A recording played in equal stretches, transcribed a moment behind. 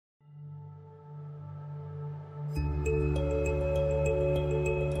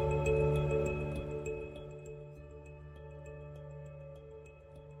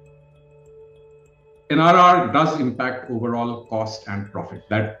NRR does impact overall cost and profit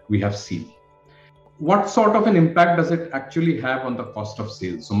that we have seen. What sort of an impact does it actually have on the cost of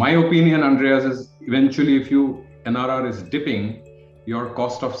sales? So my opinion, Andreas, is eventually if your NRR is dipping, your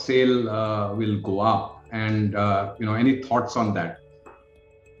cost of sale will go up. And any thoughts on that?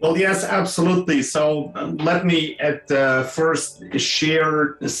 Well, yes, absolutely. So let me at first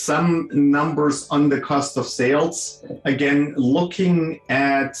share some numbers on the cost of sales. Again, looking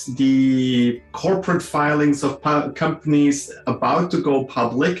at the corporate filings of companies about to go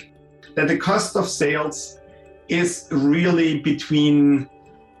public, that the cost of sales is really between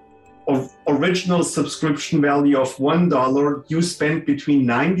original subscription value of $1, you spend between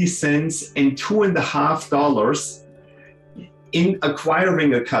 90 cents and $2.50 in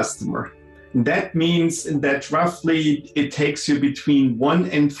acquiring a customer. That means that roughly it takes you between 1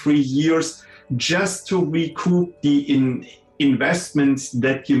 and 3 years just to recoup the investments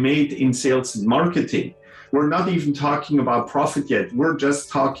that you made in sales and marketing. We're not even talking about profit yet. We're just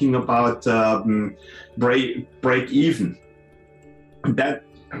talking about break even.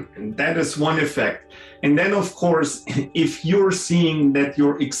 That is one effect. And then, of course, if you're seeing that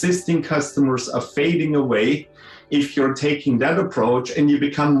your existing customers are fading away, if you're taking that approach and you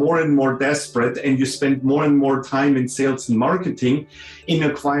become more and more desperate and you spend more and more time in sales and marketing in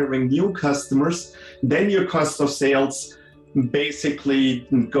acquiring new customers, then your cost of sales basically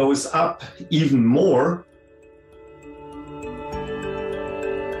goes up even more.